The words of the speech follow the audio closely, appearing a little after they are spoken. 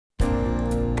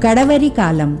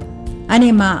కడవరికాలం అనే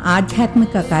మా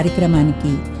ఆధ్యాత్మిక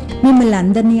కార్యక్రమానికి మిమ్మల్ని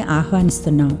అందరినీ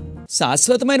ఆహ్వానిస్తున్నాం.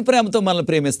 శాశ్వతమైన ప్రేమతో మనల్ని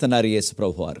ప్రేమిస్తున్నారు యేసు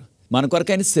ప్రభువారు. మన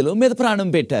కొరకు ఆయన శిలువ మీద ప్రాణం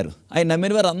పెట్టారు. ఆయన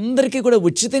నమ్మిన వారు అందరికీ కూడా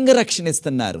ఉచితంగా రక్షణ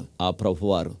ఇస్తున్నారు. ఆ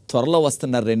ప్రభువారు త్వరలో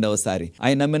వస్తున్నారు రెండవసారి.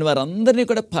 ఆయన నమ్మిన వారు అందరినీ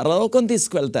కూడా పరలోకం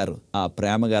తీసుకువెళ్తారు. ఆ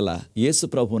ప్రేమ గల యేసు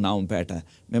ప్రభు నామంపేట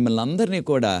మిమ్మల్ని అందరినీ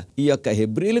కూడా ఈ యొక్క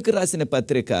హెబ్రీలకు రాసిన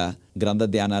పత్రిక గ్రంథ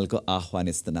ధ్యానాలకు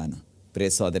ఆహ్వానిస్తున్నాను. ప్రియ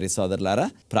సోదరి సోదరులారా,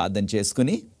 ప్రార్థన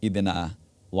చేసుకుని ఇది నా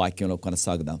వాక్యంలో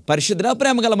కొనసాగుదాం. పరిశుద్ధ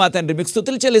ప్రేమ గల మా తండ్రి, మీకు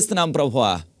స్తుతులు చెల్లిస్తున్నాం ప్రభువా.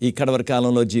 ఈ కడవరి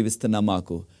కాలంలో జీవిస్తున్న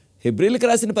మాకు హెబ్రీలకు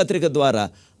రాసిన పత్రిక ద్వారా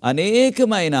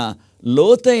అనేకమైన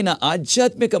లోతైన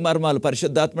ఆధ్యాత్మిక మర్మాలు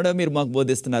పరిశుద్ధాత్మగా మీరు మాకు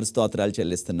బోధిస్తున్నారు. స్తోత్రాలు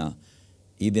చెల్లిస్తున్నాం.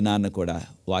 ఈ దినాన్న కూడా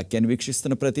వాక్యాన్ని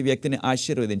వీక్షిస్తున్న ప్రతి వ్యక్తిని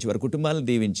ఆశీర్వదించి వారి కుటుంబాలను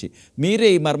దీవించి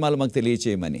మీరే ఈ మర్మాలు మాకు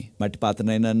తెలియచేయమని, మట్టి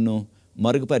పాత్రనైన నన్ను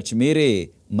మరుగుపరిచి మీరే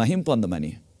మహిం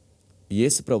పొందమని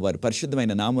యేసు ప్రభు వారి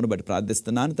పరిశుద్ధమైన నామమును బట్టి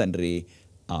ప్రార్థిస్తున్నాను తండ్రి,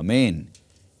 ఆమేన్.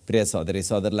 ప్రియ సోదరి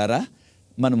సోదరులారా,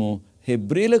 మనము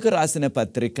హెబ్రీలకు రాసిన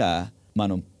పత్రిక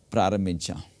మనం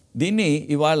ప్రారంభించాం. దీన్ని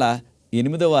ఇవాళ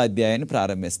 8వ అధ్యాయాన్ని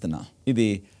ప్రారంభిస్తున్నాం. ఇది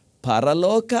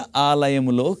పరలోక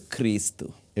ఆలయములో క్రీస్తు.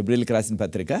 హెబ్రీలకు రాసిన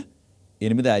పత్రిక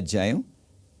 8వ అధ్యాయం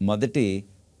మొదటి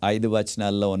 5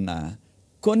 వచనాల్లో ఉన్న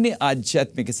కొన్ని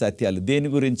ఆధ్యాత్మిక సత్యాలు. దేని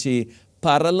గురించి?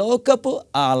 పరలోకపు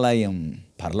ఆలయం.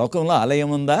 పరలోకంలో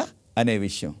ఆలయం ఉందా అనే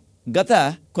విషయం. గత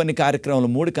కొన్ని కార్యక్రమాలు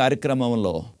 3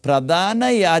 కార్యక్రమంలో ప్రధాన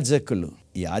యాజకులు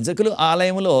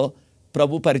ఆలయంలో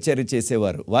ప్రభు పరిచర్య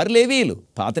చేసేవారు. వారు లేవీయులు.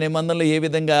 పాత నిబంధనలో ఏ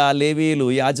విధంగా ఆ లేవీయులు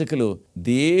యాజకులు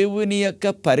దేవుని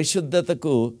యొక్క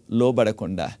పరిశుద్ధతకు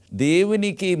లోబడకుండా,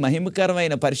 దేవునికి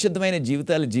మహిమకరమైన పరిశుద్ధమైన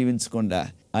జీవితాలు జీవించకుండా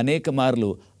అనేక మార్లు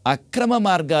అక్రమ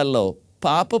మార్గాల్లో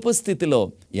పాపపు స్థితిలో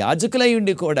యాజకులై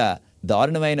ఉండి కూడా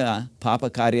దారుణమైన పాప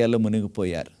కార్యాల్లో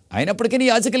మునిగిపోయారు. అయినప్పటికీ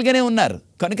యాజకులుగానే ఉన్నారు.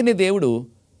 కనుకనే దేవుడు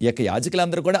ఈ యొక్క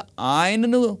యాజకులందరూ కూడా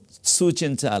ఆయనను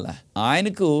సూచించాలా,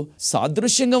 ఆయనకు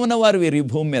సాదృశ్యంగా ఉన్నవారు వీరు ఈ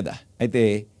భూమి మీద. అయితే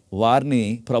వారిని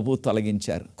ప్రభు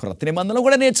తొలగించారు. క్రొత్త నిబంధనలు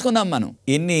కూడా నేర్చుకున్నాం మనం.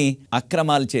 ఎన్ని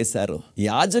అక్రమాలు చేశారు,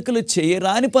 యాజకులు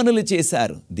చేయరాని పనులు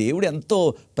చేశారు. దేవుడు ఎంతో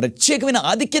ప్రత్యేకమైన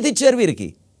ఆధిక్యత ఇచ్చారు వీరికి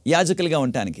యాజకులుగా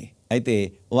ఉండటానికి. అయితే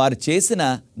వారు చేసిన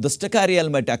దుష్ట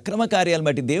కార్యాలను బట్టి, అక్రమ కార్యాలను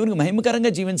బట్టి దేవునికి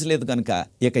మహిమకరంగా జీవించలేదు. కనుక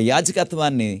ఈ యొక్క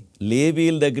యాజకత్వాన్ని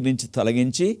లేవీయుల దగ్గర నుంచి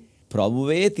తొలగించి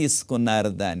ప్రభువే తీసుకున్నారు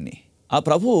దాన్ని. ఆ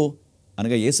ప్రభు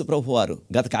అనగా యేసు ప్రభు వారు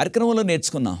గత కార్యక్రమంలో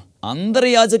నేర్చుకున్నాం. అందరి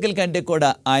యాజకుల కంటే కూడా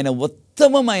ఆయన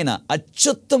ఉత్తమమైన,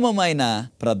 అత్యుత్తమమైన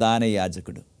ప్రధాన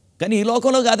యాజకుడు. కానీ ఈ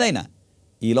లోకంలో కాదు ఆయన.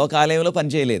 ఈ లోక ఆలయంలో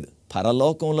పనిచేయలేదు.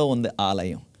 పరలోకంలో ఉంది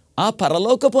ఆలయం. ఆ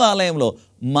పరలోకపు ఆలయంలో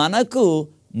మనకు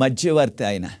మధ్యవర్తి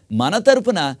ఆయన, మన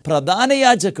తరపున ప్రధాన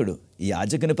యాజకుడు.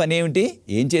 యాజకుని పని ఏమిటి?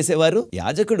 ఏం చేసేవారు?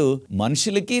 యాజకుడు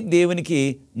మనుషులకి దేవునికి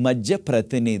మధ్య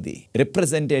ప్రతినిధి,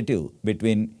 representative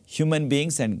between human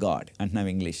beings and God అంటున్నాం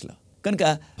ఇంగ్లీష్లో. కనుక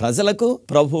ప్రజలకు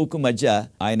ప్రభువుకు మధ్య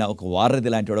ఆయన ఒక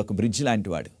వారధి లాంటివాడు, ఒక బ్రిడ్జ్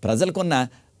లాంటివాడు. ప్రజలకున్న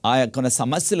ఆ యొక్క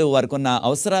సమస్యలు, వారికున్న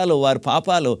అవసరాలు, వారి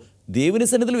పాపాలు దేవుని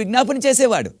సన్నిధిలో విజ్ఞాపన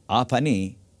చేసేవాడు. ఆ పని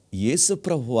యేసు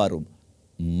ప్రభు వారు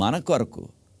మన కొరకు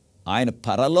ఆయన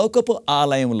పరలోకపు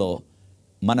ఆలయంలో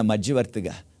మన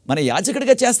మధ్యవర్తిగా, మన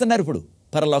యాజకుడిగా చేస్తున్నారు. ఇప్పుడు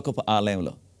పరలోకపు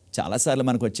ఆలయంలో చాలాసార్లు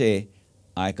మనకు వచ్చే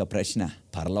ఆ యొక్క ప్రశ్న,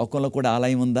 పరలోకంలో కూడా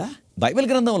ఆలయం ఉందా? బైబిల్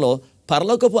గ్రంథంలో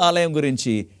పరలోకపు ఆలయం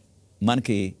గురించి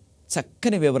మనకి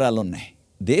చక్కని వివరాలు ఉన్నాయి.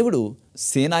 దేవుడు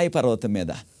సీనాయి పర్వతం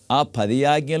మీద ఆ 10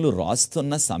 ఆజ్ఞలు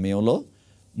రాస్తున్న సమయంలో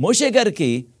మోషే గారికి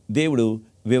దేవుడు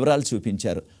వివరాలు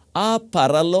చూపించారు. ఆ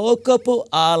పరలోకపు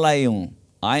ఆలయం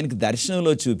ఆయనకు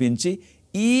దర్శనంలో చూపించి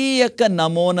ఈ యొక్క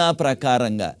నమూనా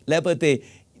ప్రకారంగా, లేకపోతే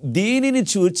దీనిని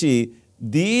చూచి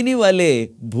దీని వలె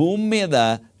భూమి మీద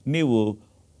నీవు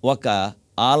ఒక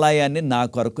ఆలయాన్ని నా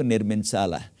కొరకు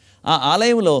నిర్మించాలా, ఆ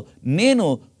ఆలయంలో నేను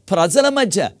ప్రజల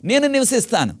మధ్య నేను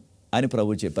నివసిస్తాను అని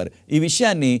ప్రభు చెప్పారు. ఈ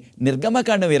విషయాన్ని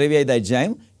నిర్గమకాండం 25వ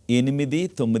అధ్యాయం 8,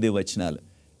 9 వచనాలు.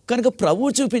 కనుక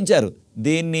ప్రభు చూపించారు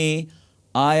దీన్ని,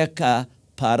 ఆ యొక్క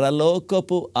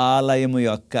పరలోకపు ఆలయము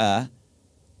యొక్క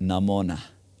నమూనా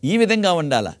ఈ విధంగా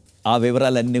ఉండాలా. ఆ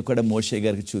వివరాలన్నీ కూడా మోషే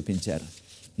గారికి చూపించారు.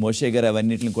 మోషే గారు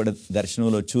అవన్నిటిని కూడా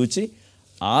దర్శనంలో చూచి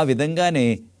ఆ విధంగానే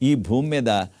ఈ భూమి మీద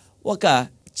ఒక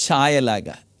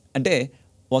ఛాయలాగా, అంటే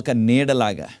ఒక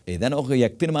నీడలాగా, ఏదైనా ఒక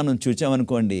వ్యక్తిని మనం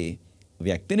చూసామనుకోండి,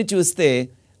 వ్యక్తిని చూస్తే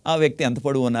ఆ వ్యక్తి ఎంత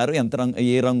పొడవు ఉన్నారు,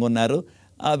 ఏ రంగు ఉన్నారు,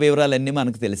 ఆ వివరాలన్నీ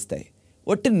మనకు తెలుస్తాయి.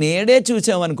 ఒట్టి నీడే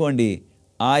చూసామనుకోండి,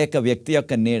 ఆ యొక్క వ్యక్తి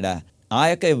యొక్క నీడ, ఆ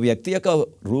యొక్క వ్యక్తి యొక్క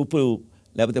రూపు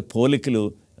లేకపోతే పోలికలు,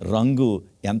 రంగు,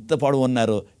 ఎంత పొడవు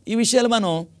ఉన్నారో, ఈ విషయాలు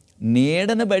మనం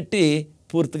నీడను బట్టి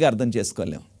పూర్తిగా అర్థం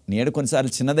చేసుకోలేము. నీడ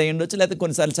కొన్నిసార్లు చిన్నదై ఉండొచ్చు, లేకపోతే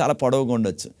కొన్నిసార్లు చాలా పొడవుగా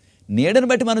ఉండొచ్చు. నీడను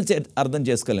బట్టి మనం అర్థం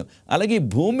చేసుకోలేము. అలాగే ఈ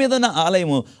భూమి మీద ఉన్న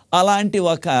ఆలయము అలాంటి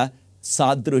ఒక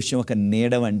సాదృశ్యం, ఒక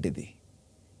నీడ వంటిది.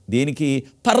 దేనికి?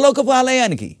 పరలోకపు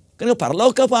ఆలయానికి. కనుక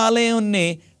పరలోకపు ఆలయాన్ని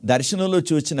దర్శనంలో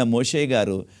చూచిన మోషే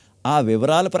గారు ఆ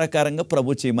వివరాల ప్రకారంగా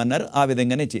ప్రభు చేయమన్నారు, ఆ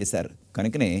విధంగానే చేశారు.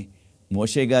 కనుకనే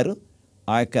మోషే గారు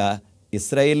ఆ యొక్క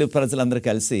ఇశ్రాయేలు ప్రజలందరూ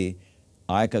కలిసి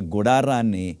ఆ యొక్క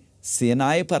గుడారాన్ని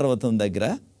సీనాయి పర్వతం దగ్గర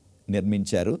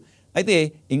నిర్మించారు. అయితే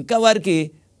ఇంకా వారికి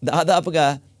దాదాపుగా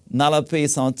 40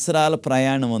 సంవత్సరాల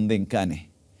ప్రయాణం ఉంది ఇంకానే.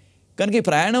 కనుక ఈ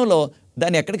ప్రయాణంలో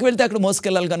దాన్ని ఎక్కడికి వెళ్తే అక్కడ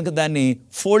మోసుకెళ్ళాలి కనుక దాన్ని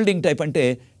ఫోల్డింగ్ టైప్, అంటే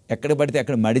ఎక్కడ పడితే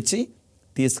అక్కడ మడిచి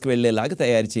తీసుకువెళ్ళేలాగా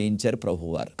తయారు చేయించారు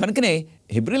ప్రభువారు. కనుకనే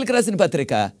హెబ్రీయులకు రాసిన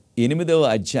పత్రిక 8వ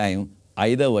అధ్యాయం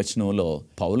 5వ వచనంలో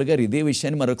పౌలు గారు ఇదే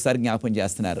విషయాన్ని మరొకసారి జ్ఞాపం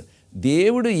చేస్తున్నారు.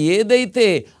 దేవుడు ఏదైతే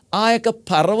ఆ యొక్క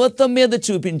పర్వతం మీద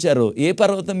చూపించారో, ఏ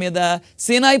పర్వతం మీద?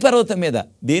 సీనాయి పర్వతం మీద.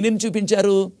 దేనిని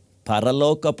చూపించారు?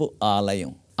 పరలోకపు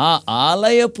ఆలయం. ఆ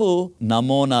ఆలయపు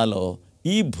నమూనాలో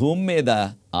ఈ భూమి మీద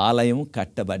ఆలయం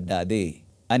కట్టబడ్డాది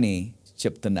అని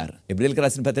చెప్తున్నారు. హెబ్రీయులకు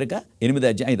రాసిన పత్రిక 8వ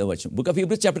అధ్యాయం 5వ వచనం. Book of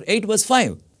Hebrews chapter 8 verse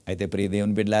 5. అయితే ప్రియ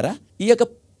దేవుని బిడ్డలారా, ఈ యొక్క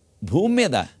భూమి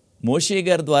మీద మోషే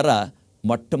గారి ద్వారా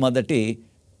మొట్టమొదటి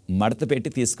మడత పెట్టి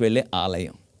తీసుకువెళ్ళే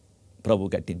ఆలయం ప్రభు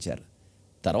కట్టించారు.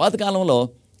 తర్వాత కాలంలో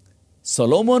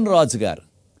సొలొమోన్ రాజు గారు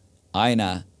ఆయన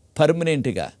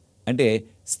పర్మనెంట్గా, అంటే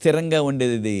స్థిరంగా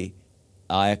ఉండేది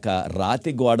ఆ యొక్క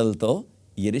రాతి గోడలతో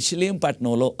యెరూషలేం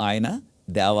పట్టణంలో ఆయన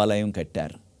దేవాలయం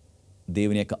కట్టారు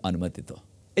దేవుని యొక్క అనుమతితో.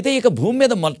 అయితే ఈ యొక్క భూమి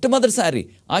మీద మొట్టమొదటిసారి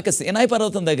ఆ యొక్క సీనాయి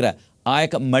పర్వతం దగ్గర ఆ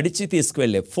యొక్క మడిచి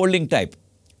తీసుకువెళ్ళే ఫోల్డింగ్ టైప్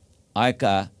ఆ యొక్క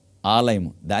ఆలయం,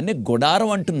 దాన్ని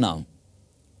గుడారం అంటున్నాం.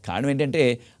 కారణం ఏంటంటే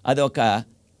అది ఒక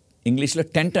ఇంగ్లీష్లో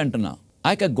టెంట్ అంటున్నాం.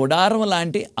 ఆ యొక్క గుడారం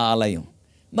లాంటి ఆలయం.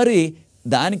 మరి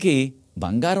దానికి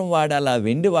బంగారం వాడాలా,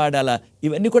 వెండి వాడాలా,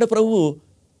 ఇవన్నీ కూడా ప్రభువు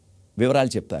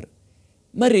వివరాలు చెప్తారు.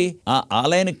 మరి ఆ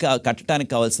ఆలయాన్ని కట్టడానికి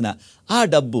కావాల్సిన ఆ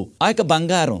డబ్బు, ఆ యొక్క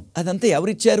బంగారం, అదంతా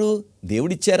ఎవరిచ్చారు?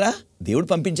 దేవుడిచ్చారా? దేవుడు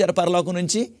పంపించారా పరలోకం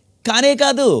నుంచి? కానే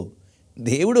కాదు.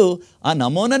 దేవుడు ఆ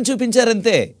నమూనాను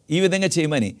చూపించారంతే, ఈ విధంగా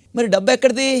చేయమని. మరి డబ్బు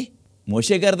ఎక్కడిది?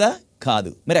 మోషే గారిదా? కాదు.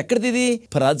 మరి ఎక్కడిది ఇది?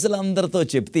 ప్రజలందరితో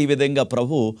చెప్తే ఈ విధంగా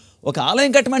ప్రభు ఒక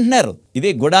ఆలయం కట్టమంటున్నారు.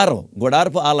 ఇదే గుడారం,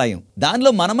 గుడారపు ఆలయం.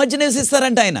 దానిలో మన మధ్య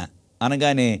నివసిస్తారంట ఆయన.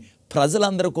 అనగానే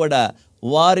ప్రజలందరూ కూడా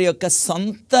వారి యొక్క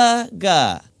సొంతగా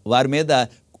వారి మీద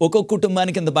ఒక్కొక్క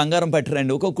కుటుంబానికి ఇంత బంగారం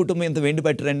పట్టిరండి, ఒక్కొక్క కుటుంబం ఇంత వెండి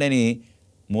పట్టిరండి అని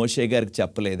మోషే గారికి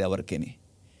చెప్పలేదు.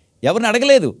 ఎవరిని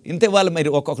అడగలేదు. ఇంతే వాళ్ళు మరి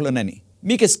ఒక్కొక్కరునని.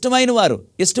 మీకు ఇష్టమైన వారు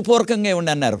ఇష్టపూర్వకంగా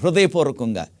ఇవ్వండి అన్నారు,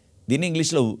 హృదయపూర్వకంగా. దీన్ని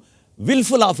ఇంగ్లీష్లో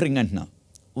విల్ఫుల్ ఆఫరింగ్ అంటున్నాం.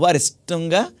 వారి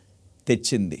ఇష్టంగా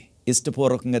తెచ్చింది,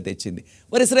 ఇష్టపూర్వకంగా తెచ్చింది.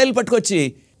 వారు ఇశ్రాయేలు పట్టుకొచ్చి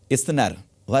ఇస్తున్నారు.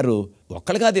 వారు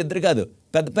ఒక్కరు కాదు, ఇద్దరు కాదు,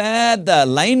 పెద్ద పెద్ద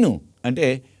లైను. అంటే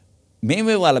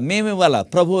మేమివ్వాలా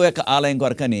ప్రభు యొక్క ఆలయం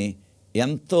కొరకని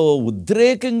ఎంతో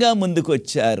ఉద్రేకంగా ముందుకు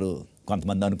వచ్చారు.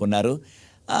 కొంతమంది అనుకున్నారు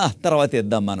తర్వాత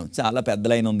ఇద్దాం, మనం చాలా పెద్ద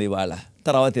లైన్ ఉంది ఇవాళ,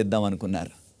 తర్వాత ఇద్దాం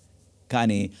అనుకున్నారు.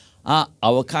 కానీ ఆ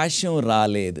అవకాశం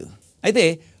రాలేదు. అయితే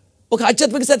ఒక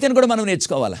ఆధ్యాత్మిక సత్యాన్ని కూడా మనం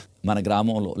నేర్చుకోవాలి. మన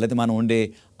గ్రామంలో, లేకపోతే మనం ఉండే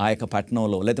ఆ యొక్క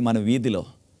పట్టణంలో, లేకపోతే మన వీధిలో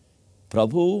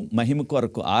ప్రభు మహిమ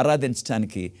కొరకు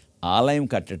ఆరాధించడానికి ఆలయం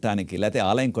కట్టడానికి, లేకపోతే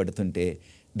ఆలయం కడుతుంటే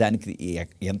దానికి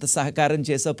ఎంత సహకారం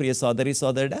చేసావు ప్రియ సోదరి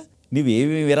సోదరుడా?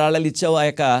 నువ్వేమి విరాళాలు ఇచ్చావు ఆ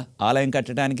యొక్క ఆలయం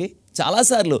కట్టడానికి?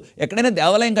 చాలాసార్లు ఎక్కడైనా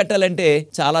దేవాలయం కట్టాలంటే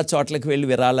చాలా చోట్లకి వెళ్ళి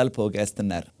విరాళాలు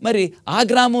పోగేస్తున్నారు. మరి ఆ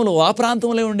గ్రామంలో, ఆ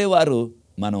ప్రాంతంలో ఉండేవారు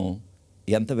మనం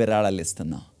ఎంత విరాళాలు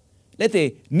ఇస్తున్నాం? లేతే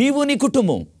నీవు నీ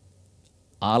కుటుంబం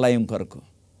ఆలయం కొరకు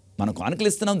మనం కానుకలు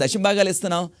ఇస్తున్నాం, దశంభాగాలు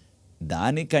ఇస్తున్నాం,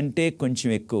 దానికంటే కొంచెం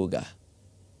ఎక్కువగా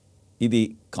ఇది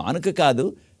కానుక కాదు,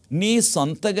 నీ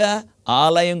సొంతగా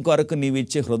ఆలయం కొరకు నీవు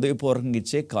ఇచ్చే, హృదయపూర్వకంగా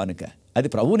ఇచ్చే కానుక. అది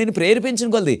ప్రభువు నేను ప్రేరేపించిన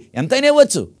కొలది ఎంతైనా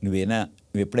ఇవ్వచ్చు. నువ్వు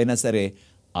ఎప్పుడైనా సరే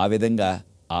ఆ విధంగా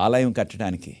ఆలయం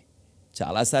కట్టడానికి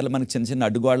చాలాసార్లు మనకు చిన్న చిన్న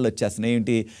అడ్డుగోడలు వచ్చేస్తున్నాయి.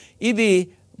 ఏంటి? ఇది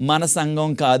మన సంఘం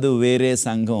కాదు, వేరే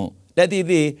సంఘం, లేదా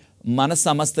ఇది మన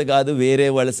సంస్థ కాదు, వేరే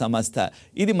వాళ్ళ సంస్థ,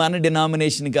 ఇది మన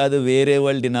డినామినేషన్ కాదు, వేరే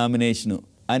వాళ్ళ డినామినేషను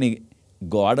అని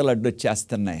గోడలు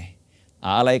అడ్డొచ్చేస్తున్నాయి.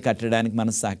 ఆలయ కట్టడానికి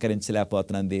మనం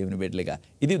సహకరించలేకపోతున్నాం దేవుని బిడ్డలుగా.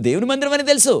 ఇది దేవుని మందిరం అని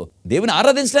తెలుసు, దేవుని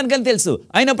ఆరాధించడానికి అని తెలుసు,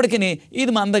 అయినప్పటికీ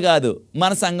ఇది మంద కాదు,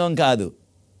 మన సంఘం కాదు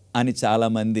అని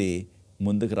చాలామంది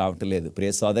ముందుకు రావట్లేదు. ప్రియ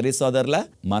సోదరి సోదరులా,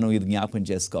 మనం ఇది జ్ఞాపం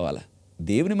చేసుకోవాలి.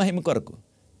 దేవుని మహిమ కొరకు,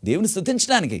 దేవుని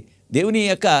స్తుతించడానికి, దేవుని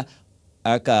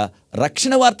యొక్క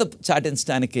రక్షణ వార్త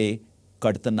చాటించడానికి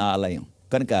కడుతున్న ఆలయం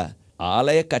కనుక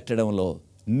ఆలయ కట్టడంలో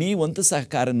నీ వంతు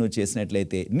సహకారం నువ్వు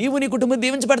చేసినట్లయితే నీవు నీ కుటుంబం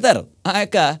దీవించబడతారు. ఆ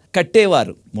యొక్క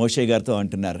కట్టేవారు మోషే గారితో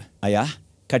అంటున్నారు, అయ్యా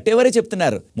కట్టేవారే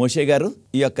చెప్తున్నారు, మోషే గారు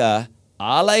ఈ యొక్క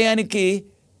ఆలయానికి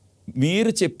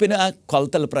మీరు చెప్పిన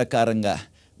కొలతల ప్రకారంగా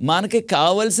మనకి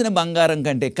కావలసిన బంగారం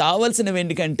కంటే, కావలసిన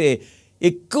వెండి కంటే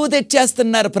ఎక్కువ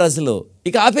తెచ్చేస్తున్నారు ప్రజలు,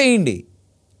 ఇక ఆపేయండి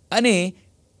అని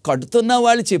కడుతున్న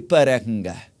వాళ్ళు చెప్పారు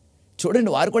ఏకంగా. చూడండి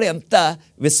వారు కూడా ఎంత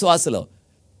విశ్వాసులో.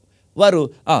 వారు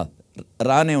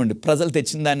రానివ్వండి, ప్రజలు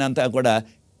తెచ్చిన దాన్ని అంతా కూడా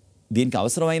దీనికి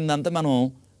అవసరమైందంతా మనం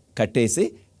కట్టేసి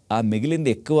ఆ మిగిలింది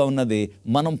ఎక్కువ ఉన్నది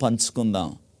మనం పంచుకుందాం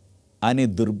అనే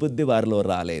దుర్బుద్ధి వారిలో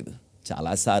రాలేదు.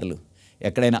 చాలాసార్లు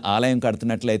ఎక్కడైనా ఆలయం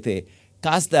కడుతున్నట్లయితే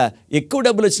కాస్త ఎక్కువ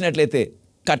డబ్బులు వచ్చినట్లయితే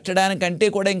కట్టడానికంటే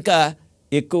కూడా ఇంకా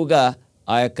ఎక్కువగా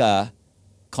ఆ యొక్క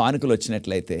కానుకలు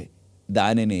వచ్చినట్లయితే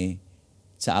దానిని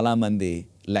చాలామంది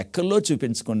లెక్కల్లో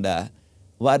చూపించకుండా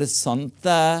వారి సొంత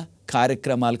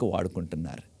కార్యక్రమాలకు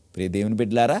వాడుకుంటున్నారు. ప్రియ దేవుని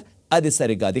బిడ్డలారా, అది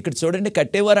సరికాదు. ఇక్కడ చూడండి,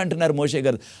 కట్టేవారు అంటున్నారు మోషే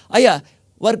గారు, అయ్యా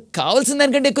వారు కావాల్సిన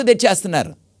దానికంటే ఎక్కువ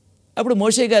తెచ్చేస్తున్నారు. అప్పుడు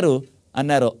మోషే గారు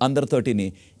అన్నారు అందరితోటిని,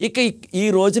 ఇక ఈ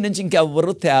రోజు నుంచి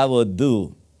ఇంకెవ్వరూ తేవద్దు.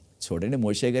 చూడండి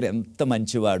మోషే గారు ఎంత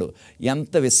మంచివాడు,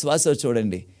 ఎంత విశ్వాసం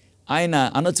చూడండి. ఆయన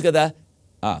అనొచ్చు కదా,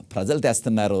 ప్రజలు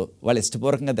తెస్తున్నారు, వాళ్ళు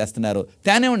ఇష్టపూర్వకంగా తెస్తున్నారు,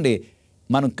 తేనేవ్వండి,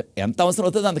 మనం ఎంత అవసరం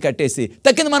అవుతుందో అంత కట్టేసి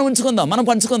తక్కింది మనం ఉంచుకుందాం, మనం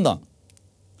పంచుకుందాం.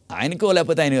 ఆయనకో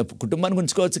లేకపోతే ఆయన కుటుంబానికి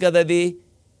ఉంచుకోవచ్చు కదా. అది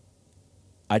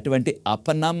అటువంటి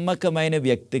అపనమ్మకమైన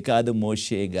వ్యక్తి కాదు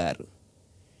మోషే గారు.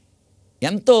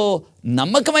 ఎంతో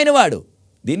నమ్మకమైన వాడు.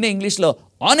 దీన్నే ఇంగ్లీష్లో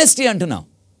ఆనెస్టీ అంటున్నాం.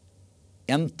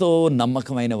 ఎంతో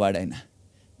నమ్మకమైన వాడు ఆయన.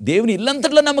 దేవుని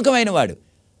ఇల్లంతట్లో నమ్మకమైన వాడు.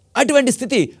 అటువంటి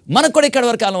స్థితి మనకు కూడా ఇక్కడ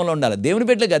వరకు కాలంలో ఉండాలి. దేవుని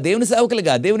బిడ్డలుగా, దేవుని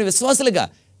సేవకులుగా, దేవుని విశ్వాసులుగా,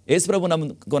 యేసుప్రభు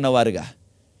నమ్ముకున్నవారుగా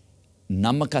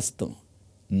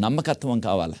నమ్మకత్వం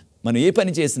కావాలి. మనం ఏ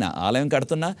పని చేసినా, ఆలయం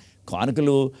కడుతున్నా,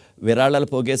 కానుకలు విరాళాలు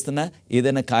పోగేస్తున్నా,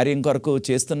 ఏదైనా కార్యం కొరకు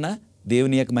చేస్తున్నా,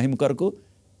 దేవుని యొక్క మహిమ కొరకు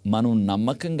మనం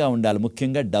నమ్మకంగా ఉండాలి.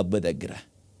 ముఖ్యంగా డబ్బు దగ్గర.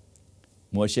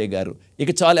 మోషే గారు ఇక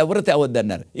చాలు, ఎవరు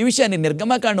తేవద్దన్నారు. ఈ విషయాన్ని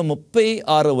నిర్గమకాండం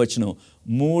 36వ వచనం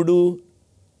 3,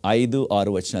 5, 6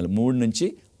 వచనాలు, 3 నుంచి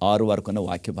 6 వరకు ఉన్న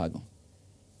వాక్య భాగం.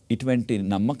 ఇటువంటి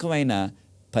నమ్మకమైన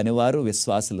పనివారు,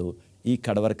 విశ్వాసులు ఈ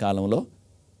కడవరి కాలంలో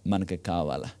మనకి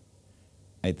కావాలా.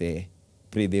 అయితే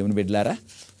ప్రియ దేవుని బిడ్డలారా,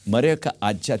 మరొక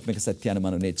ఆధ్యాత్మిక సత్యాన్ని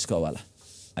మనం నేర్చుకోవాలి.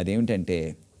 అదేమిటంటే,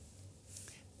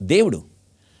 దేవుడు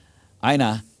ఆయన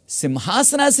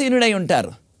సింహాసనాసీనుడై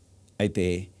ఉంటారు. అయితే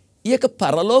ఈ యొక్క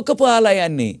పరలోకపు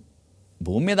ఆలయాన్ని,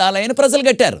 భూమి మీద ఆలయాన్ని ప్రజలు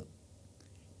కట్టారు.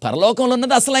 పరలోకంలో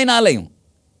ఉన్నది అసలైన ఆలయం.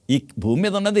 ఈ భూమి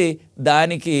మీద ఉన్నది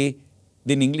దానికి,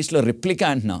 దీన్ని ఇంగ్లీష్లో రిప్లికా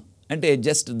అంటున్నాం. అంటే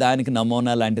జస్ట్ దానికి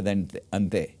నమూనా లాంటిది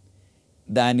అంతే,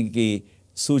 దానికి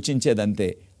సూచించేదంతే.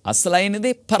 అసలైనది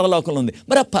పరలోకంలో ఉంది.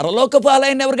 మరి ఆ పరలోకపు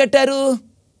ఆలయాన్ని ఎవరు కట్టారు?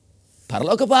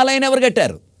 పరలోకపు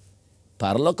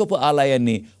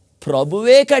ఆలయాన్ని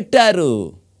ప్రభువే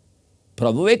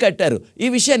కట్టారు. ఈ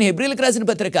విషయాన్ని హెబ్రీయులకు రాసిన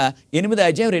పత్రిక 8వ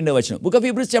అధ్యాయం 2వ వచనం, book of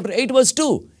Hebrews chapter 8 verse 2,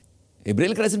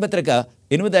 హెబ్రీయులకు రాసిన పత్రిక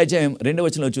 8వ అధ్యాయం 2వ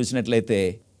వచనంలో చూసినట్లయితే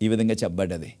ఈ విధంగా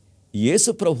చెప్పబడ్డది. యేసు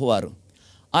ప్రభువారు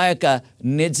ఆ యొక్క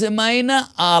నిజమైన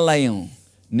ఆలయం,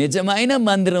 నిజమైన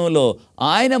మందిరంలో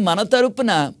ఆయన మన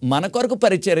తరపున మన కొరకు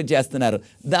పరిచర్య చేస్తున్నారు.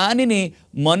 దానిని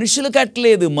మనుషులు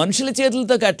కట్టలేదు, మనుషుల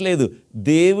చేతులతో కట్టలేదు,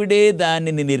 దేవుడే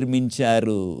దానిని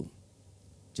నిర్మించారు.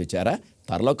 చూచారా?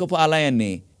 పరలోకపు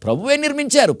ఆలయాన్ని ప్రభువే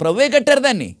నిర్మించారు, ప్రభువే కట్టారు,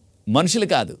 దాన్ని మనుషులు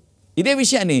కాదు. ఇదే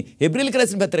విషయాన్ని హెబ్రీయులకు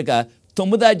రాసిన పత్రిక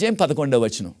 9వ అధ్యాయం 11వ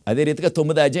వచనం, అదే రీతిగా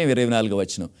 9వ అధ్యాయం 24వ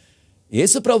వచనం,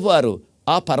 యేసు ప్రభువారు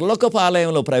ఆ పరలోకపు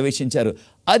ఆలయంలో ప్రవేశించారు.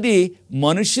 అది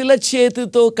మనుషుల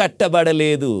చేతితో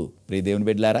కట్టబడలేదు. ప్రియ దేవుని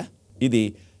బిడ్డలారా, ఇది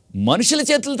మనుషుల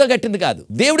చేతులతో కట్టింది కాదు,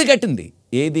 దేవుడు కట్టింది.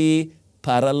 ఏది?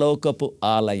 పరలోకపు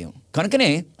ఆలయం. కనుకనే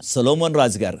సొలొమోను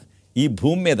రాజు గారు ఈ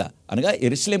భూమి మీద, అనగా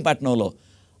యెరూషలేము పట్టణంలో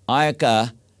ఆ యొక్క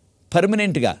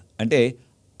పర్మనెంట్గా, అంటే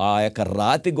ఆ యొక్క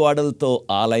రాతి గోడలతో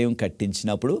ఆలయం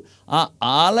కట్టించినప్పుడు ఆ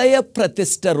ఆలయ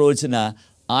ప్రతిష్ఠ రోజున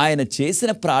ఆయన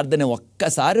చేసిన ప్రార్థన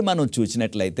ఒక్కసారి మనం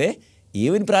చూసినట్లయితే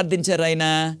ఏమని ప్రార్థించారు ఆయన?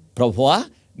 ప్రభువా,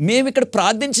 మేము ఇక్కడ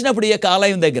ప్రార్థించినప్పుడు ఈ యొక్క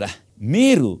ఆలయం దగ్గర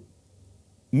మీరు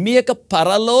మీ యొక్క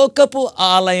పరలోకపు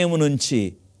ఆలయం నుంచి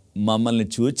మమ్మల్ని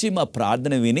చూచి మా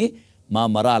ప్రార్థన విని మా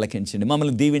మొర ఆలకించండి,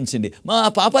 మమ్మల్ని దీవించండి, మా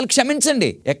పాపాలు క్షమించండి.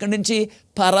 ఎక్కడి నుంచి?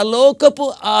 పరలోకపు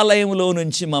ఆలయంలో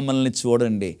నుంచి మమ్మల్ని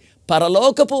చూడండి,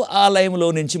 పరలోకపు ఆలయంలో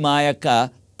నుంచి మా యొక్క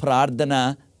ప్రార్థన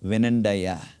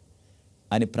వినండయ్యా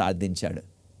అని ప్రార్థించాడు.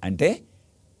 అంటే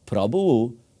ప్రభువు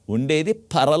ఉండేది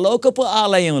పరలోకపు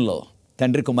ఆలయంలో,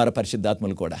 తండ్రి, కుమార,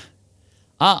 పరిశుద్ధాత్మలు కూడా.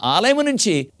 ఆ ఆలయం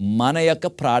నుంచి మన యొక్క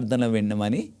ప్రార్థన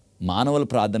వినమని, మానవుల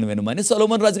ప్రార్థన వినమని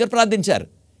సొలొమోను రాజు గారు ప్రార్థించారు.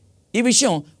 ఈ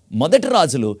విషయం 1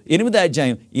 రాజులు 8వ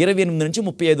అధ్యాయం 28 నుంచి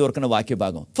 35 వరకున్న వాక్య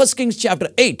భాగం, 1 Kings chapter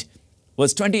 8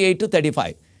 verse 28 to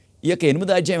 35. ఈ యొక్క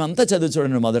 8వ అధ్యాయం అంతా చదువు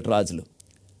చూడండి. 1 రాజులు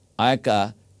ఆ యొక్క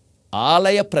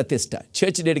ఆలయ ప్రతిష్ట,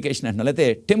 చర్చ్ డెడికేషన్ అంటున్నాం, లేకపోతే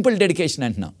టెంపుల్ డెడికేషన్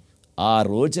అంటున్నాం. ఆ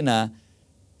రోజున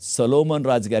సొలొమోను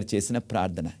రాజు గారు చేసిన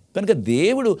ప్రార్థన. కనుక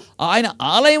దేవుడు ఆయన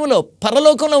ఆలయంలో,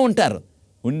 పరలోకంలో ఉంటారు,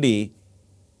 ఉండి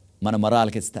మన మొర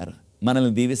ఆలకిస్తారు,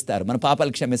 మనల్ని దీవిస్తారు, మన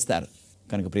పాపాలు క్షమిస్తారు.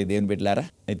 కనుక ప్రియ దేవుని బిడ్డలారా,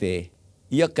 అయితే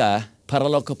ఈ యొక్క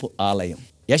పరలోకపు ఆలయం,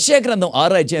 యెషయా గ్రంథం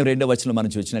 6వ అధ్యాయం 2వ వచనం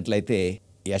మనం చూసినట్లయితే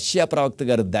యెషయా ప్రవక్త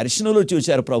గారు దర్శనంలో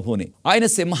చూశారు ప్రభువుని. ఆయన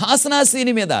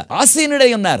సింహాసనాసీని మీద ఆసీనుడై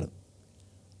ఉన్నారు.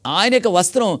 ఆయన యొక్క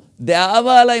వస్త్రం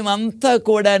దేవాలయం అంతా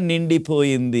కూడా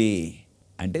నిండిపోయింది.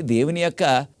 అంటే దేవుని యొక్క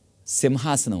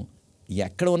సింహాసనం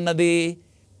ఎక్కడ ఉన్నది?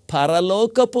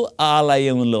 పరలోకపు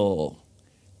ఆలయంలో.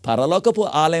 పరలోకపు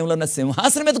ఆలయంలో ఉన్న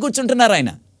సింహాసనం మీద కూర్చుంటున్నారు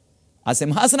ఆయన. ఆ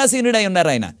సింహాసనాసీనుడై ఉన్నారు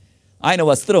ఆయన. ఆయన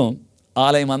వస్త్రం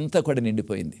ఆలయం అంతా కూడా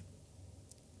నిండిపోయింది.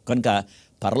 కనుక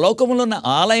పరలోకంలో ఉన్న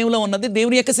ఆలయంలో ఉన్నది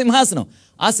దేవుని యొక్క సింహాసనం.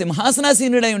 ఆ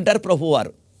సింహాసనాసీనుడై ఉంటారు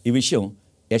ప్రభువారు. ఈ విషయం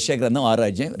యెషయా గ్రంథం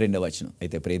 6:2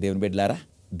 అయితే ప్రియ దేవుని బిడ్డలారా,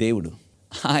 దేవుడు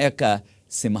ఆ యొక్క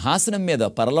సింహాసనం మీద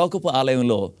పరలోకపు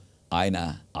ఆలయంలో ఆయన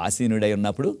ఆసీనుడై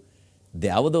ఉన్నప్పుడు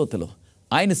దేవదూతలు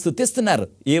ఆయన స్తుతిస్తున్నారు.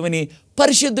 ఏమని?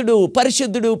 పరిశుద్ధుడు,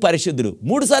 పరిశుద్ధుడు, పరిశుద్ధుడు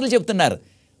 3 సార్లు చెప్తున్నారు.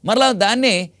 మరలా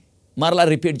దాన్నే మరలా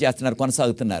రిపీట్ చేస్తున్నారు,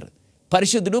 కొనసాగుతున్నారు.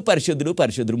 పరిశుద్ధుడు, పరిశుద్ధుడు,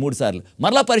 పరిశుద్ధుడు 3 సార్లు.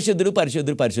 మరలా పరిశుద్ధుడు,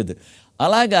 పరిశుద్ధుడు, పరిశుద్ధుడు.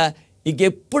 అలాగా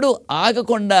ఇంకెప్పుడు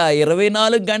ఆగకుండా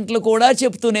 24 గంటలు కూడా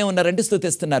చెప్తూనే ఉన్నారంటే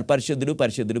స్తుతిస్తున్నారు. పరిశుద్ధుడు,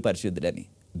 పరిశుద్ధుడు, పరిశుద్ధుడు అని.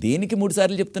 దేనికి 3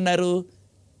 సార్లు చెప్తున్నారు?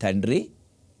 తండ్రి,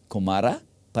 కుమార,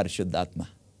 పరిశుద్ధాత్మ.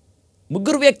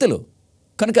 3 వ్యక్తులు.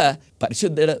 కనుక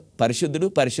పరిశుద్ధుడు, పరిశుద్ధుడు,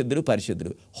 పరిశుద్ధుడు,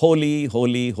 పరిశుద్ధుడు, హోలీ,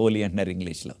 హోలీ, హోలీ అంటున్నారు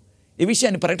ఇంగ్లీష్లో. ఈ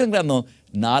విషయాన్ని ప్రకటన గ్రంథం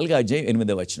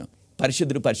 4:8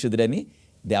 పరిశుద్ధుడు, పరిశుద్ధుడని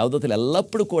దేవదూతలు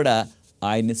ఎల్లప్పుడూ కూడా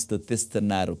ఆయన్ని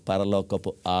స్తుతిస్తున్నారు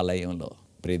పరలోకపు ఆలయంలో.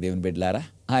 ప్రియ దేవుని బిడ్డలారా,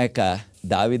 ఆ యొక్క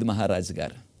దావీదు మహారాజు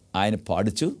గారు ఆయన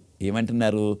పాడుచు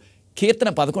ఏమంటున్నారు? కీర్తన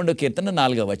 11వ కీర్తన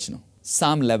 4వ వచనం.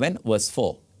 సామ్ 11:4.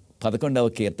 11వ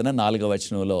కీర్తన 4వ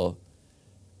వచనంలో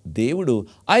దేవుడు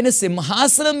ఆయన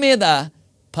సింహాసనం మీద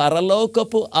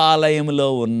పరలోకపు ఆలయంలో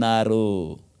ఉన్నారు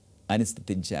అని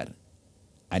స్తుతించారు.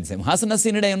 ఆయన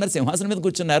సింహాసనాసీనుడై ఉన్నారు, సింహాసనం మీద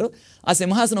కూర్చున్నారు. ఆ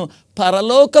సింహాసనం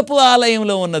పరలోకపు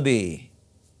ఆలయంలో ఉన్నది.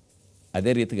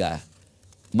 అదే రీతిగా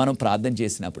మనం ప్రార్థన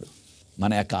చేసినప్పుడు,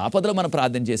 మన యొక్క ఆపదలో మనం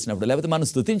ప్రార్థన చేసినప్పుడు, లేకపోతే మనం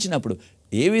స్తుతించినప్పుడు,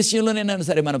 ఏ విషయంలోనైనా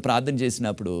సరే మనం ప్రార్థన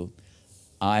చేసినప్పుడు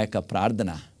ఆ యొక్క ప్రార్థన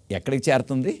ఎక్కడికి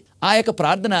చేరుతుంది? ఆ యొక్క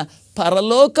ప్రార్థన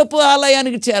పరలోకపు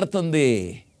ఆలయానికి చేరుతుంది.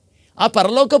 ఆ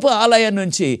పరలోకపు ఆలయం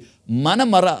నుంచి మన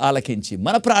మొర ఆలకించి,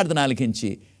 మన ప్రార్థన ఆలకించి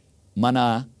మన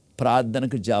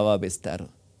ప్రార్థనకు జవాబిస్తారు.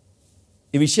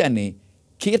 ఈ విషయాన్ని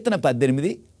కీర్తన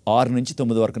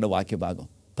 18:6-9 వరకు ఉన్న వాక్య భాగం.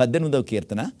 18వ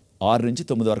కీర్తన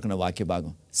 6-9 వరకు ఉన్న వాక్య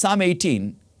భాగం. సామ్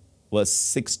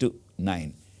 18:6-9.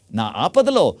 నా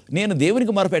ఆపదలో నేను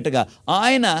దేవునికి మొరపెట్టగా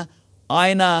ఆయన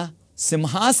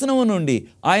సింహాసనం నుండి,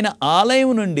 ఆయన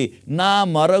ఆలయం నుండి నా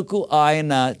మొరకు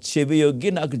ఆయన చెవియొగ్గి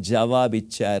నాకు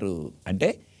జవాబిచ్చారు. అంటే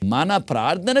మన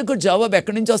ప్రార్థనకు జవాబు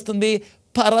ఎక్కడి నుంచి వస్తుంది?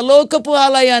 పరలోకపు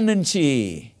ఆలయం నుంచి.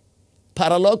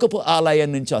 పరలోకపు ఆలయం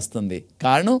నుంచి వస్తుంది.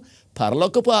 కారణం,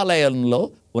 పరలోకపు ఆలయంలో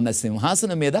ఉన్న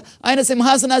సింహాసనం మీద ఆయన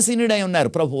సింహాసనాసీనుడై ఉన్నారు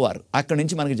ప్రభువారు. అక్కడి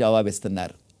నుంచి మనకు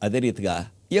జవాబిస్తున్నారు. అదే రీతిగా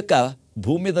ఈ యొక్క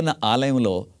భూమి మీద ఉన్న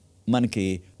ఆలయంలో మనకి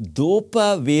ధూప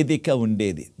వేదిక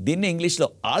ఉండేది. దీన్ని ఇంగ్లీష్లో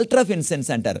ఆల్టర్ ఆఫ్ ఇన్సెన్స్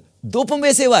అంటారు. ధూపం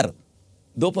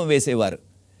వేసేవారు.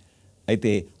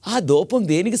 అయితే ఆ ధూపం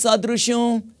దేనికి సాదృశ్యం?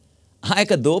 ఆ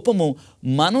యొక్క ధూపము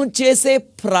మనం చేసే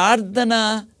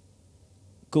ప్రార్థనకు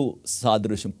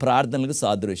సాదృశ్యం, ప్రార్థనలకు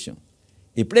సాదృశ్యం.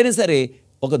 ఎప్పుడైనా సరే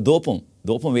ఒక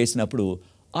ధూపం వేసినప్పుడు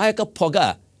ఆ యొక్క పొగ,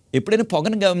 ఎప్పుడైనా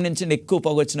పొగను గమనించండి, ఎక్కువ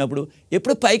పొగ వచ్చినప్పుడు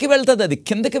ఎప్పుడు పైకి వెళ్తుంది, అది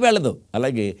కిందకి వెళ్ళదు.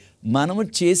 అలాగే మనము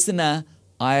చేసిన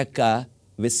ఆ యొక్క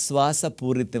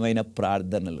విశ్వాసపూరితమైన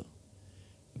ప్రార్థనలు,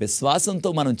 విశ్వాసంతో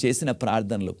మనం చేసిన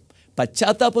ప్రార్థనలు,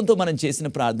 పశ్చాత్తాపంతో మనం చేసిన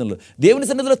ప్రార్థనలు, దేవుని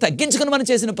సన్నిధిలో తగ్గించుకొని మనం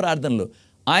చేసిన ప్రార్థనలు,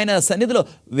 ఆయన సన్నిధిలో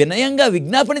వినయంగా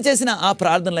విజ్ఞాపన చేసిన ఆ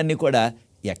ప్రార్థనలన్నీ కూడా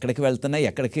ఎక్కడికి వెళ్తున్నాయి?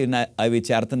 ఎక్కడికి అవి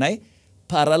చేరుతున్నాయి?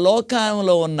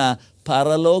 పరలోకంలో ఉన్న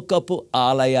పరలోకపు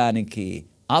ఆలయానికి.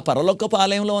 ఆ పరలోకపు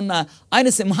ఆలయంలో ఉన్న ఆయన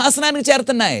సింహాసనానికి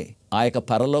చేరుతున్నాయి. ఆ యొక్క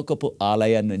పరలోకపు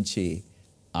ఆలయం నుంచి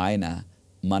ఆయన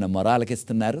మన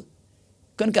మొరాలకిస్తున్నారు.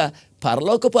 కనుక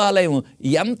పరలోకపు ఆలయం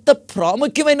ఎంత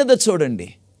ప్రాముఖ్యమైనదో చూడండి.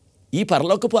 ఈ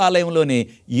పరలోకపు ఆలయంలోనే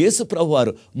యేసు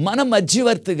ప్రభువారు మన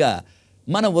మధ్యవర్తిగా,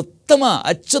 మన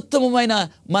అత్యుత్తమమైన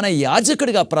మన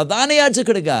యాజకుడిగా, ప్రధాన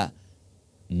యాజకుడిగా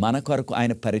మన కొరకు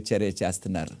ఆయన పరిచర్య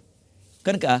చేస్తున్నారు.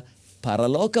 కనుక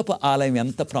పరలోకపు ఆలయం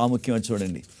ఎంత ప్రాముఖ్యమో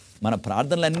చూడండి. మన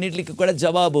ప్రార్థనలన్నింటికి కూడా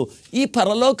జవాబు ఈ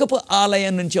పరలోకపు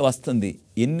ఆలయం నుంచి వస్తుంది.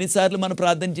 ఎన్నిసార్లు మనం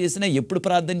ప్రార్థన చేసినా, ఎప్పుడు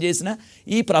ప్రార్థన చేసినా,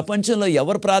 ఈ ప్రపంచంలో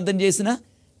ఎవరు ప్రార్థన చేసినా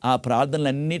ఆ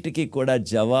ప్రార్థనలన్నిటికీ కూడా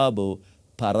జవాబు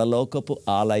పరలోకపు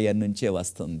ఆలయం నుంచే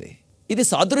వస్తుంది. ఇది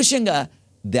సాదృశ్యంగా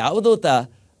దేవదూత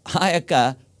ఆ యొక్క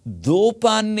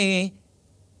ధూపాన్ని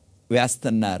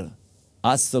వేస్తున్నారు.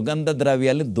 ఆ సుగంధ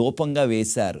ద్రవ్యాలను ధూపంగా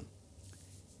వేశారు.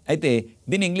 అయితే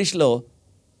దీని ఇంగ్లీష్లో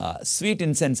స్వీట్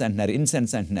ఇన్సెన్స్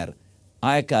అంటున్నారు.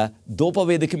 ఆ యొక్క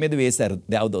ధూపవేదిక మీద వేశారు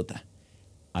దేవదూత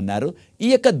అన్నారు. ఈ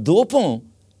యొక్క ధూపం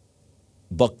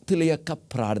భక్తుల యొక్క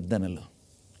ప్రార్థనలు.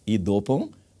 ఈ ధూపం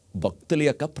భక్తుల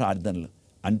యొక్క ప్రార్థనలు.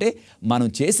 అంటే మనం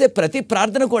చేసే ప్రతి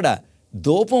ప్రార్థన కూడా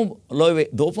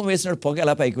ధూపం వేసినప్పుడు పొగ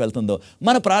ఎలా పైకి వెళ్తుందో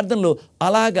మన ప్రార్థనలు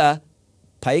అలాగా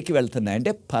పైకి వెళ్తున్నాయి.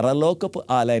 అంటే పరలోకపు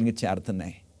ఆలయానికి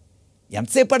చేరుతున్నాయి.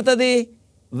 ఎంతసేపు పడుతుంది?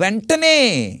 వెంటనే.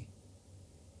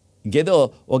 ఇంకేదో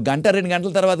 1 గంట 2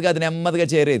 గంటల తర్వాత కాదు నెమ్మదిగా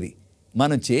చేరేది.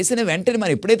 మనం చేసిన వెంటనే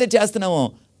మనం ఎప్పుడైతే చేస్తున్నామో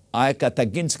ఆ యొక్క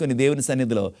తగ్గించుకుని దేవుని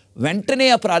సన్నిధిలో వెంటనే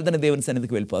ఆ ప్రార్థన దేవుని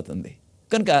సన్నిధికి వెళ్ళిపోతుంది.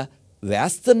 కనుక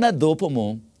వేస్తున్న ధూపము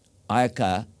ఆ యొక్క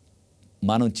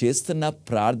మనం చేస్తున్న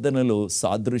ప్రార్థనలు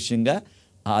సాదృశ్యంగా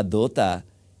ఆ దూత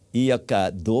ఈ యొక్క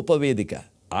ధూపవేదిక,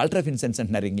 ఆల్టర్ ఆఫ్ ఇన్సెన్స్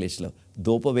అంటున్నారు ఇంగ్లీష్లో,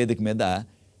 ధూపవేదిక మీద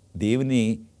దేవుని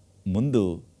ముందు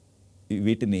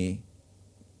వీటిని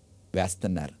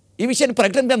వేస్తున్నారు. ఈ విషయాన్ని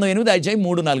ప్రకటన గ్రంథం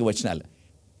 8:3-4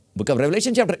 బుక్ ఆఫ్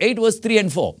రెవల్యూషన్ చాప్టర్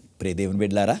 8:3-4. ప్రియ దేవుని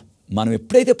బిడ్డలారా, మనం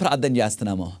ఎప్పుడైతే ప్రార్థన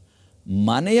చేస్తున్నామో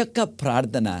మన యొక్క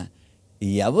ప్రార్థన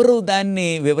ఎవరు దాన్ని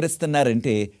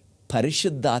వివరిస్తున్నారంటే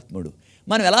పరిశుద్ధాత్ముడు.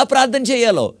 మనం ఎలా ప్రార్థన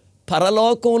చేయాలో,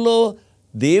 పరలోకంలో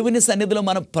దేవుని సన్నిధిలో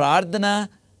మన ప్రార్థన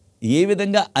ఏ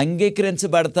విధంగా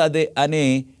అంగీకరించబడుతుంది అనే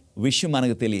విషయం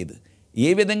మనకు తెలియదు. ఏ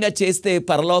విధంగా చేస్తే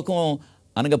పరలోకం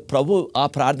అనగా ప్రభు ఆ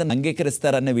ప్రార్థన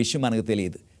అంగీకరిస్తారనే విషయం మనకు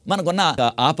తెలియదు. మనకున్న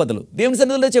ఆపదలు దేవుని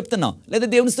సన్నిధిలో చెప్తున్నాం, లేదా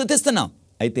దేవుని స్తుతిస్తున్నాం.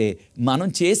 అయితే మనం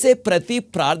చేసే ప్రతి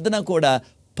ప్రార్థన కూడా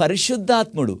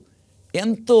పరిశుద్ధాత్ముడు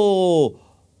ఎంతో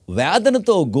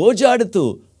వేదనతో గోజాడుతూ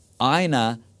ఆయన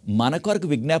మన కొరకు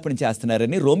విజ్ఞాపన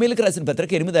చేస్తున్నారని రోమీలకు రాసిన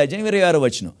పత్రిక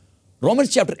 8:26.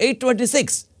 Romans chapter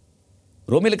 8:26.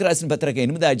 రోమీలకు రాసిన పత్రిక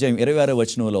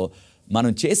 8:26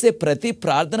 మనం చేసే ప్రతి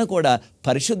ప్రార్థన కూడా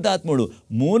పరిశుద్ధాత్ముడు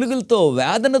మూలుగులతో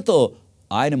వేదనతో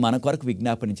ఆయన మన కొరకు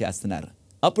విజ్ఞాపన చేస్తున్నారు.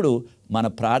 అప్పుడు మన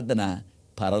ప్రార్థన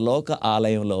పరలోక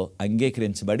ఆలయంలో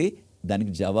అంగీకరించబడి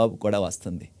దానికి జవాబు కూడా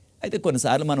వస్తుంది. అయితే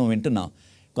కొన్నిసార్లు మనం వింటున్నాం,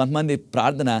 కొంతమంది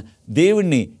ప్రార్థన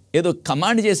దేవుణ్ణి ఏదో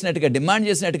కమాండ్ చేసినట్టుగా, డిమాండ్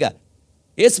చేసినట్టుగా,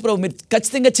 యేసు ప్రభు మీరు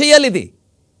ఖచ్చితంగా చేయాలి, ఇది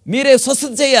మీరే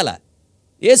స్వస్థత చేయాలా,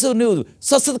 యేసు నువ్వు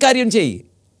స్వస్థత కార్యం చేయి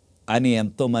అని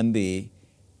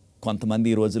కొంతమంది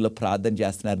ఈ రోజుల్లో ప్రార్థన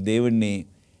చేస్తున్నారు. దేవుణ్ణి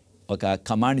ఒక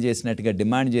కమాండ్ చేసినట్టుగా,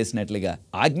 డిమాండ్ చేసినట్లుగా,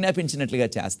 ఆజ్ఞాపించినట్లుగా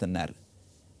చేస్తున్నారు.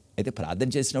 అయితే ప్రార్థన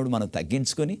చేసినప్పుడు మనం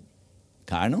తగ్గించుకొని,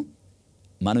 కారణం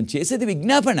మనం చేసేది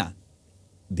విజ్ఞాపన,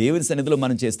 దేవుని సన్నిధిలో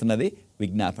మనం చేస్తున్నది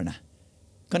విజ్ఞాపన.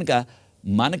 కనుక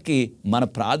మన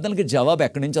ప్రార్థనకి జవాబు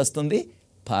ఎక్కడి నుంచి వస్తుంది?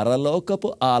 పరలోకపు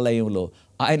ఆలయంలో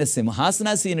ఆయన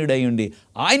సింహాసనాసీనుడై ఉండి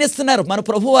ఆయన ఇస్తున్నారు. మన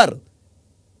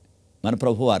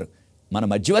ప్రభువారు మన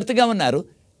మధ్యవర్తిగా ఉన్నారు.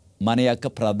 మన యొక్క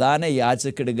ప్రధాన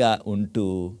యాజకుడిగా ఉంటూ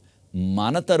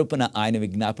మన తరపున ఆయన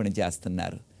విజ్ఞాపన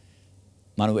చేస్తున్నారు.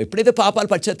 మనం ఎప్పుడైతే పాపాలు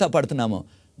పశ్చాత్తాపడుతున్నామో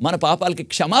మన పాపాలకి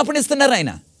క్షమాపణ ఇస్తున్నారు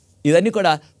ఆయన. ఇవన్నీ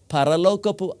కూడా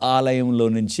పరలోకపు ఆలయంలో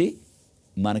నుంచి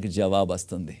మనకు జవాబు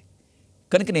వస్తుంది.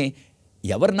 కనుకనే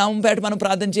ఎవరి నామం పేట మనం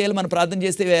ప్రార్థన చేయాలి? మనం ప్రార్థన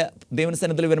చేస్తే దేవుని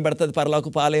సన్నిధిలో వినబడుతుంది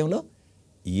పరలోకపు ఆలయంలో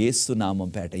యేసు నామం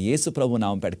పేట, యేసు ప్రభు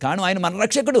నామం పేట. కారణం ఆయన మన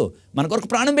రక్షకుడు, మన కొరకు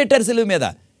ప్రాణం పెట్టారు సిలువ మీద,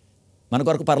 మన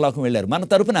కొరకు పరలోకం వెళ్ళారు. మన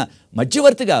తరపున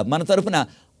మధ్యవర్తిగా, మన తరపున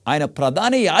ఆయన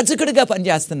ప్రధాన యాజకుడిగా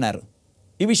పనిచేస్తున్నారు.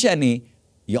 ఈ విషయాన్ని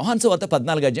యోహాను సువార్త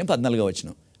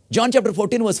 14:14 జాన్ చాప్టర్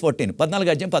 14:14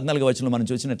 14:14 మనం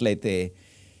చూసినట్లయితే,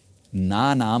 నా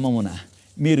నామమున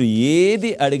మీరు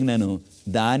ఏది అడిగినను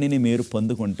దానిని మీరు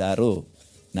పొందుకుంటారు,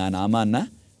 నా నామాన్న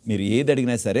మీరు ఏది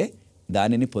అడిగినా సరే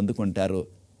దానిని పొందుకుంటారు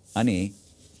అని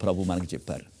ప్రభు మనకు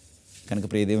చెప్పారు. కనుక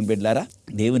ప్రియ దేవుని బిడ్డలారా,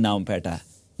 దేవుని నామం పేట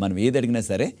మనం ఏది అడిగినా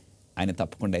సరే ఆయన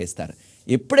తప్పకుండా ఇస్తారు.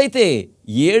 ఎప్పుడైతే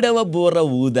 7వ బూర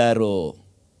ఊదారో,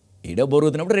 7వ బూర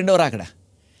ఊదినప్పుడు 2వ రాకడ,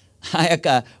 ఆ యొక్క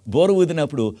బూర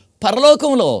ఊదినప్పుడు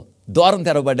పరలోకంలో ద్వారం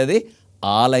తెరవబడ్డది,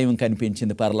 ఆలయం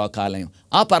కనిపించింది, పరలోక ఆలయం.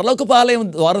 ఆ పరలోకపు ఆలయం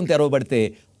ద్వారం తెరవబడితే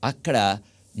అక్కడ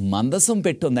మందసం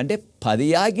పెట్టి ఉంది. అంటే 10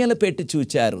 ఆజ్ఞలు పెట్టి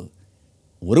చూచారు.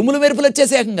 ఉరుములు మెరుపులు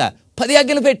వచ్చేసి ఏకంగా 10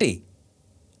 ఆజ్ఞలు పెట్టి,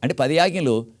 అంటే 10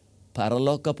 ఆజ్ఞలు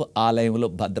పరలోకపు ఆలయంలో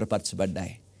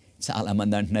భద్రపరచబడ్డాయి.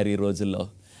 చాలామంది అంటున్నారు ఈ రోజుల్లో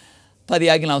 10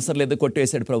 ఆజ్ఞలు అవసరం లేదు,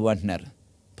 కొట్టివేశాడు ప్రభు అంటున్నారు.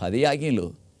 10 ఆజ్ఞలు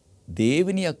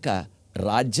దేవుని యొక్క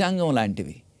రాజ్యాంగం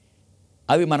లాంటివి.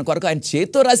 అవి మన కొరకు ఆయన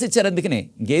చేత్తో రాసిచ్చారు. అందుకనే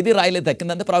ఇంకేది రాయలేదు,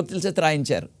 దక్కిందంతా ప్రవక్తల చేత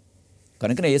రాయించారు.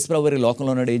 కనుకనే యేసు ప్రభు వారి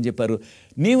లోకంలో ఉన్నాడు. ఏం చెప్పారు?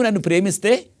 నీవు నన్ను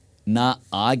ప్రేమిస్తే నా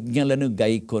ఆజ్ఞలను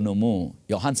గైకొనుము.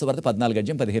 యోహాను సువార్త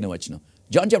 14:15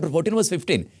 జాన్ చాప్టర్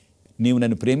 14:15 నీవు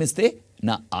నన్ను ప్రేమిస్తే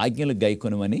నా ఆజ్ఞలు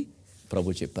గైకొనుమని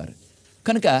ప్రభు చెప్పారు.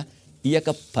 కనుక ఈ యొక్క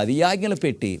 10 ఆజ్ఞలు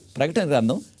పెట్టి ప్రకటన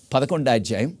గ్రంథం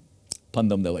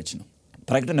 11:19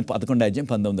 ప్రకటన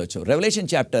 11:19 రెవల్యూషన్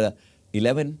చాప్టర్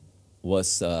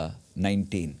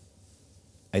 11:19.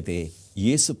 అయితే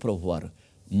యేసు ప్రభు వారు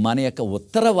మన యొక్క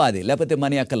ఉత్తరవాది, లేకపోతే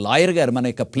మన యొక్క లాయర్ గారు, మన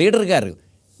యొక్క ప్లీడర్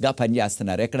గారుగా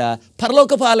పనిచేస్తున్నారు. ఎక్కడ?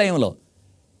 పరలోకపు ఆలయంలో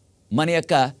మన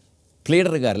యొక్క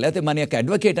ప్లీడర్ గారు, లేకపోతే మన యొక్క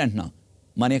అడ్వకేట్ అంటున్నాం,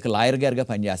 మన యొక్క లాయర్ గారుగా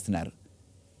పనిచేస్తున్నారు.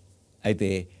 అయితే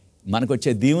మనకు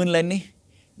వచ్చే దీవెనలన్నీ,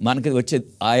 మనకు వచ్చే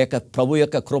ఆ యొక్క ప్రభు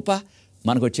యొక్క కృప,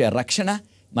 మనకు వచ్చే రక్షణ,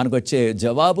 మనకు వచ్చే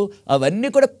జవాబు అవన్నీ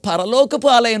కూడా పరలోకపు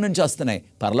ఆలయం నుంచి వస్తున్నాయి.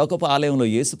 పరలోకపు ఆలయంలో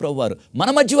యేసు ప్రభు వారు మన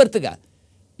మధ్యవర్తిగా,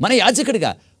 మన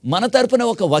యాజకుడిగా, మన తరపున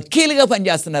ఒక వకీలుగా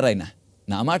పనిచేస్తున్నారు ఆయన.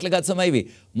 నా మాటలు కాదు సమా ఇవి.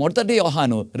 మొదటి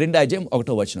యోహాను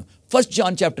 2:1 1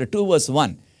 John chapter 2 verse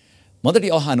 1. మొదటి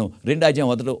యోహాను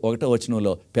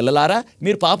 2:1 పిల్లలారా,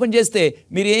 మీరు పాపం చేస్తే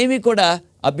మీరు ఏమీ కూడా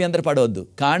అభ్యంతరపడవద్దు.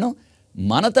 కారణం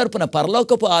మన తరపున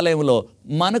పరలోకపు ఆలయంలో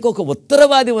మనకు ఒక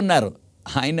ఉత్తరవాది ఉన్నారు.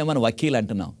 ఆయన మన వకీల్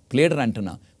అంటున్నాం, ప్లీడర్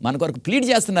అంటున్నాం. మన కొరకు ప్లీడ్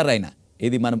చేస్తున్నారు ఆయన.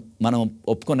 ఇది మనం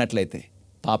ఒప్పుకున్నట్లయితే,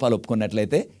 పాపాలు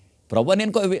ఒప్పుకున్నట్లయితే, ప్రభు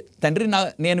తండ్రి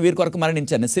నేను వీరి కొరకు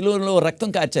మరణించాను, సిలువలో రక్తం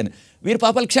కార్చాను, వీరి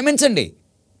పాపాలు క్షమించండి,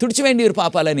 తుడిచివేయండి వీరి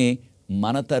పాపాలని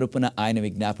మన తరపున ఆయన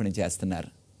విజ్ఞాపన చేస్తున్నారు.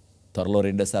 త్వరలో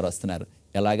రెండోసారి వస్తున్నారు.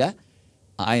 ఎలాగా?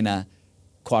 ఆయన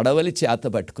కొడవలి చేత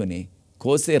పట్టుకుని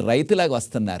కోసే రైతులాగా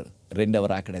వస్తున్నారు. రెండవ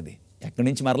రాకడది. ఎక్కడి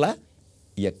నుంచి మరలా?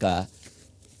 ఈ యొక్క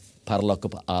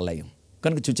పరలోకపు ఆలయం.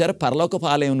 కనుక చూచారా, పరలోకపు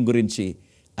ఆలయం గురించి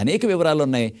అనేక వివరాలు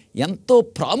ఉన్నాయి. ఎంతో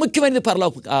ప్రాముఖ్యమైనది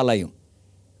పరలోక ఆలయం.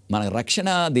 మన రక్షణ,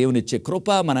 దేవుని ఇచ్చే కృప,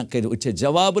 మనకి వచ్చే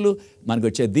జవాబులు, మనకు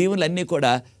వచ్చే దీవులు అన్నీ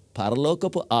కూడా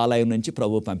పరలోకపు ఆలయం నుంచి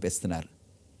ప్రభువు పంపిస్తున్నారు.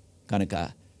 కనుక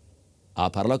ఆ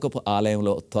పరలోకపు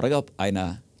ఆలయంలో త్వరగా ఆయన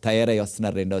తయారై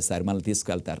వస్తున్నారు. రెండవసారి మనల్ని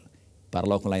తీసుకెళ్తారు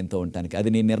పరలోకంలో ఆయనతో ఉండటానికి. అది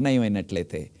నీ నిర్ణయం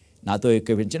అయినట్లయితే నాతో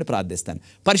ఏకీభవించండి, ప్రార్థిస్తాను.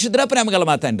 పరిశుద్ధ ప్రేమగల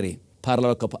మా తండ్రి,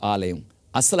 పరలోకపు ఆలయం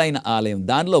అసలైన ఆలయం,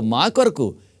 దానిలో మా కొరకు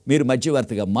మీరు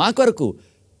మధ్యవర్తిగా, మా కొరకు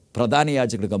ప్రధాన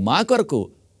యాజకుడిగా, మా కొరకు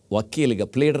వకీలుగా,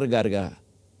 ప్లీడర్ గారుగా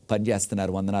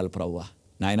పనిచేస్తున్నారు. వందనాలు ప్రభువా.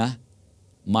 నాయనా,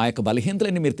 మా యొక్క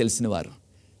బలహీనతలన్నీ మీరు తెలిసినవారు.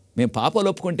 మేము పాపాలు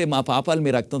ఒప్పుకుంటే మా పాపాలు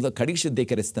మీ రక్తంతో కడిగి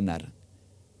శుద్ధీకరిస్తున్నారు.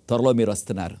 త్వరలో మీరు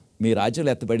వస్తున్నారు. మీ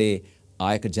రాజ్యంలో ఎత్తబడే ఆ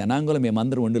యొక్క జనాంగంలో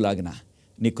మేమందరం ఉండులాగిన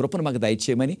నీ కృపను మాకు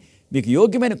దయచేయమని, మీకు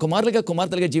యోగ్యమైన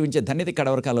కుమార్తెలుగా జీవించే ధన్యత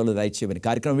కడవరకాలంలో దయచేయమని,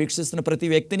 కార్యక్రమం వీక్షిస్తున్న ప్రతి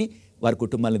వ్యక్తిని, వారి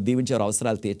కుటుంబాలను దీవించే వారి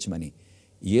అవసరాలు తీర్చమని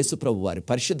యేసు ప్రభు వారి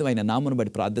పరిశుద్ధమైన నామమును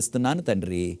బట్టి ప్రార్థిస్తున్నాను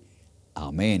తండ్రి.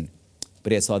 ఆమేన్.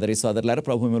 ప్రియ సోదరి సోదరులారా,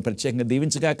 ప్రభు మిమ్మల్ని ప్రత్యేకంగా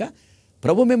దీవించగాక.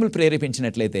 ప్రభు మిమ్మల్ని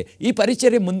ప్రేరేపించినట్లయితే ఈ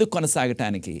పరిచర్య ముందుకు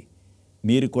కొనసాగటానికి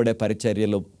మీరు కూడా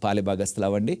పరిచర్యలో పాలిభాగస్తులు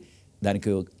అవ్వండి. దానికి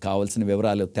కావాల్సిన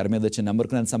వివరాలు తెర మీద వచ్చిన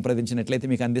నెంబర్కు నన్ను సంప్రదించినట్లయితే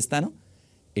మీకు అందిస్తాను.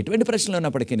 ఎటువంటి ప్రశ్నలు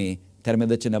ఉన్నప్పటికీ తెర మీద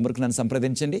వచ్చిన నెంబర్కు నన్ను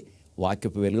సంప్రదించండి.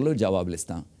 వాక్యపు వెలుగులో జవాబులు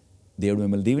ఇస్తాం. దేవుడు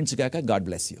మిమ్మల్ని దీవించగాక. God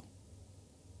bless you.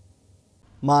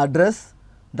 మా అడ్రస్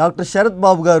డాక్టర్ శరత్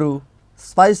బాబు గారు,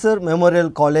 స్పైసర్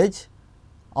memorial college,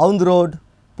 ఔంద్ road,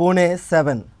 Pune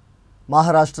 7,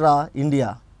 Maharashtra, India.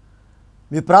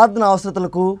 మీ ప్రార్థన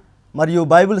అవసరతలకు మరియు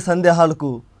బైబిల్ సందేహాలకు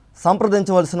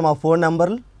సంప్రదించవలసిన మా ఫోన్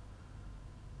నంబర్లు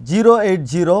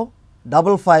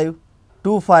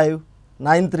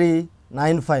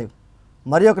 08055259395,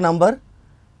 మరి ఒక number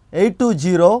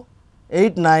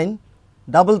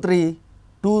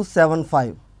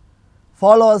 8208933275.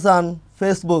 Follow us on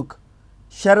Facebook,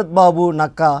 Sharath Babu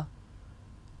Nakka,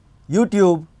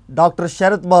 YouTube, Dr.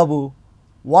 Sharath Babu,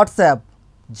 WhatsApp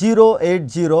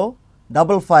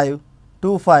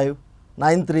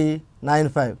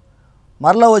 08055259395.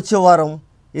 మరలా వచ్చే వారం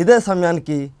ఇదే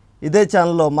సమయానికి ఇదే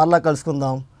ఛానల్లో మరలా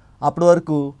కలుసుకుందాం. అప్పటి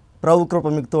వరకు ప్రభు కృప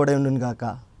మీకు తోడై ఉండును గాక.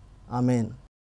 ఆమేన్.